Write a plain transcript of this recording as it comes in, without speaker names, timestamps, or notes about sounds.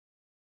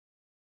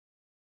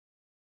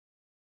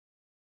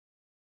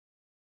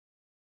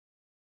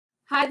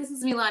Hi, this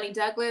is Melani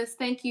Douglas.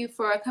 Thank you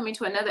for coming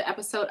to another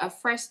episode of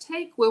Fresh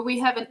Take, where we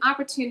have an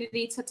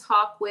opportunity to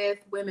talk with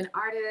women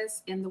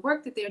artists and the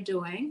work that they're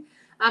doing.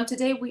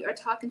 Today we are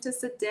talking to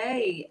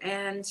Tsedaye,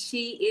 and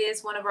she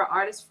is one of our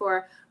artists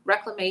for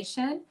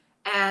Reclamation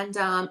and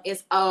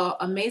is an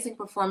amazing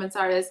performance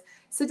artist.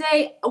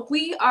 Tsedaye,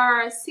 we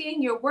are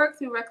seeing your work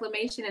through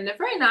Reclamation in a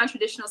very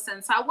non-traditional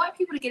sense. So I want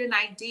people to get an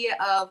idea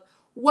of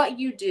what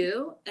you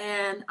do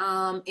and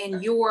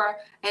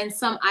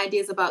some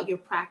ideas about your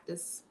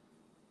practice.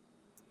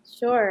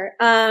 Sure.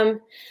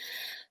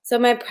 So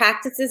my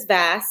practice is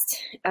vast.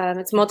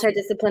 It's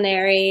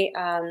multidisciplinary.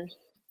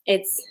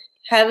 It's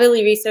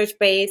heavily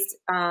research-based.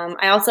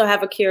 I also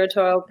have a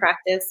curatorial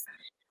practice,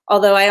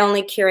 although I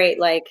only curate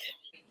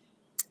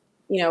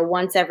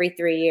once every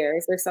 3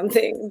 years or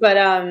something. But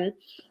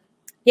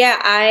yeah,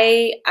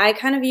 I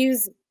kind of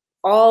use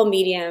all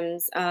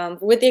mediums,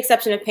 with the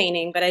exception of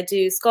painting, but I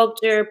do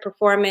sculpture,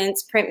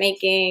 performance,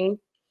 printmaking,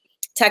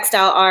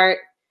 textile art,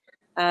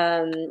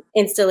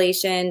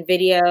 installation,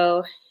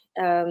 video.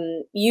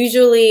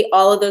 Usually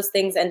all of those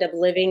things end up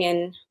living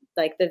in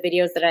like the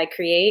videos that I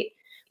create,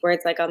 where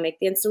it's like I'll make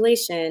the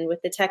installation with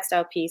the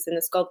textile piece and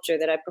the sculpture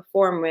that I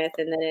perform with,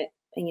 and then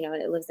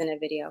it lives in a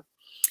video.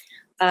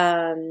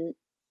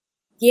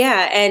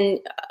 Yeah, and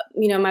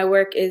my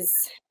work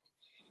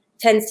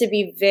tends to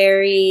be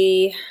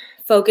very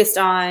focused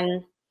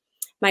on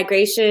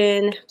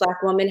migration,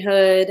 Black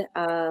womanhood,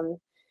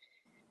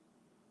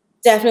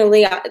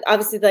 definitely,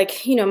 obviously,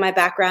 my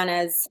background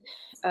as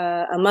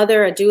a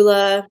mother, a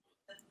doula,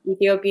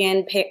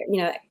 Ethiopian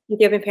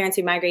parents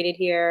who migrated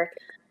here,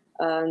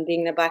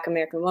 being a Black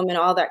American woman,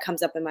 all that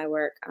comes up in my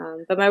work.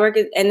 But my work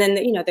is, and then,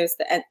 there's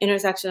the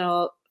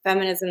intersectional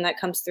feminism that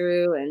comes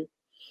through, and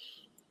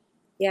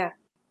yeah.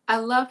 I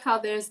love how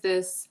there's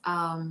this,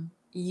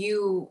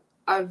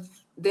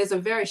 there's a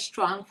very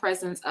strong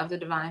presence of the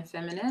divine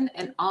feminine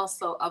and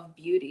also of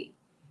beauty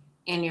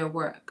in your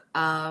work.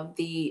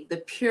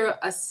 The pure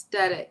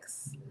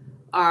aesthetics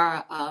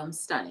are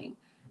stunning.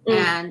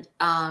 And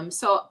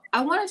so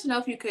I wanted to know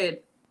if you could,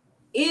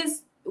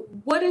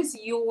 what is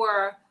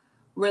your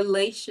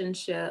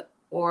relationship,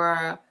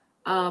 or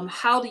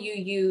how do you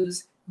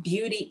use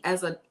beauty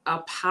as a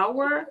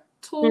power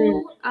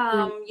tool?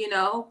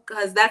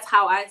 Because that's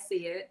how I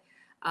see it.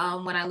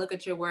 When I look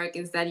at your work,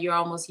 is that you're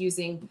almost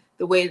using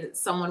the way that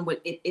someone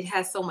would, it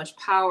has so much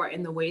power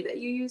in the way that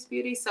you use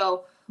beauty.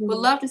 So would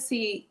love to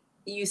see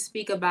you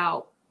speak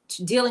about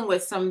dealing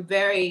with some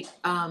very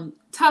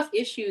tough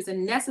issues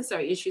and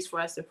necessary issues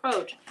for us to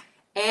approach,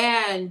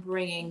 and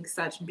bringing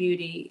such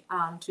beauty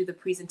to the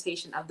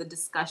presentation of the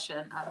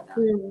discussion of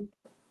them.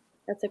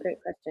 That's a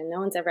great question.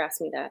 No one's ever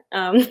asked me that.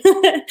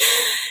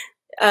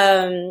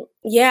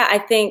 Yeah, I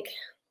think,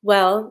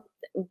 well,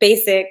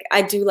 basic,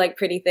 I do like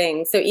pretty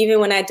things. So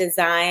even when I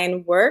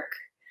design work,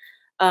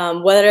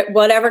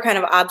 whatever kind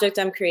of object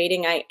I'm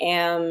creating,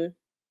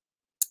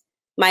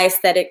 my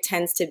aesthetic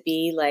tends to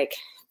be like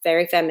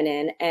very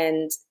feminine,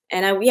 and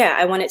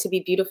I want it to be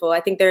beautiful. I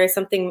think there is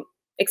something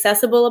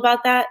accessible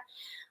about that.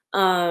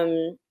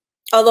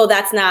 Although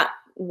that's not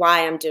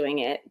why I'm doing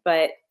it,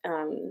 but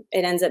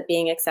it ends up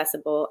being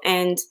accessible.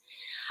 And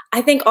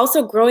I think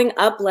also growing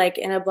up like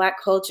in a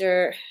Black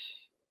culture,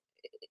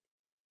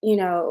 I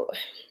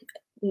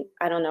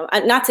don't know,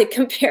 not to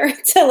compare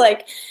it to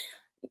like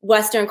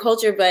Western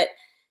culture, but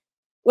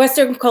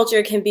Western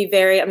culture can be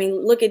very,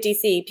 look at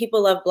DC,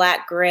 people love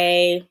Black,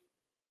 gray,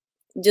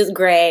 just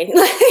gray,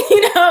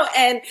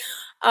 and,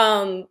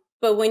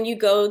 but when you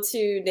go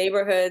to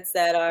neighborhoods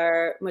that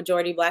are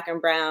majority Black and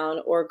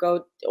brown, or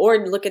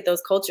look at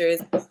those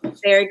cultures,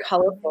 it's very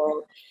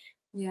colorful.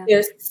 Yeah.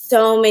 There's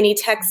so many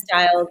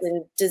textiles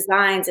and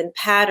designs and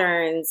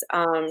patterns.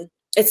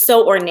 It's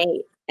so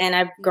ornate, and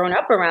I've grown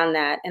up around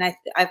that, and I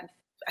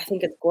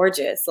think it's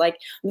gorgeous. Like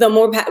the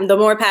more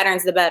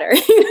patterns, the better.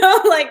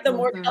 Like the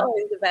more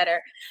colors, the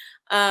better.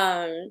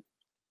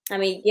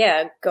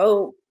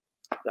 Go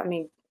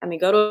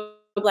to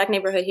a Black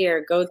neighborhood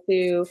here. Go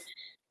to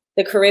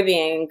the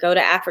Caribbean. Go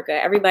to Africa.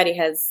 Everybody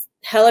has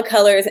hella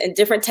colors and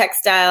different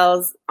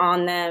textiles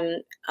on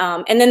them.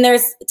 And then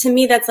to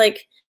me, that's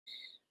like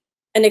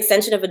an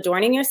extension of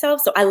adorning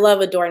yourself. So I love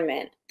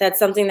adornment. That's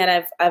something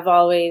that I've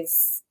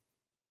always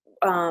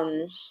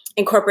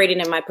incorporated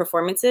in my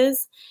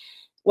performances,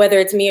 whether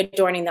it's me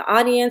adorning the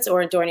audience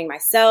or adorning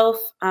myself.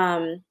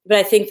 But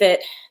I think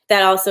that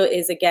also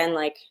is, again,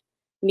 like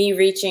me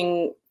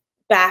reaching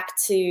back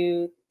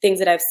to things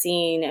that I've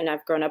seen and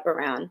I've grown up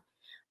around.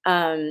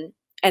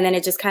 And then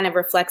it just kind of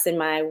reflects in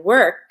my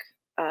work.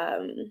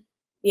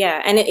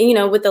 Yeah.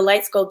 And, with the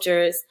light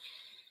sculptures,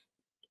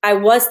 I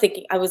was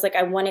like,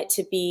 I want it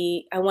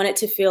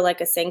to feel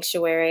like a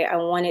sanctuary. I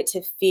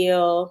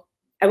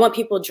want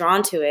people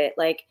drawn to it.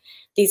 Like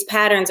these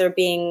patterns are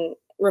being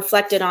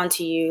reflected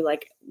onto you,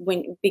 like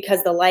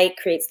because the light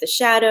creates the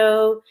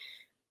shadow.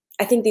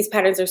 I think these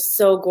patterns are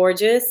so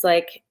gorgeous.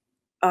 Like,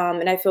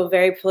 and I feel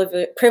very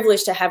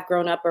privileged to have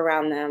grown up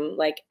around them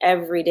like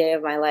every day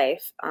of my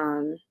life.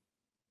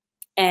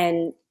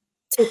 And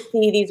to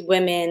see these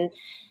women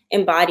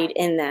embodied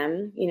in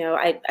them. You know,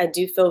 I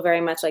do feel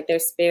very much like their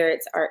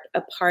spirits are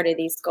a part of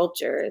these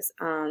sculptures.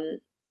 And,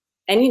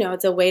 you know,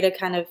 it's a way to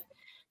kind of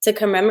to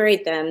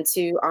commemorate them,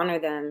 to honor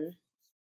them.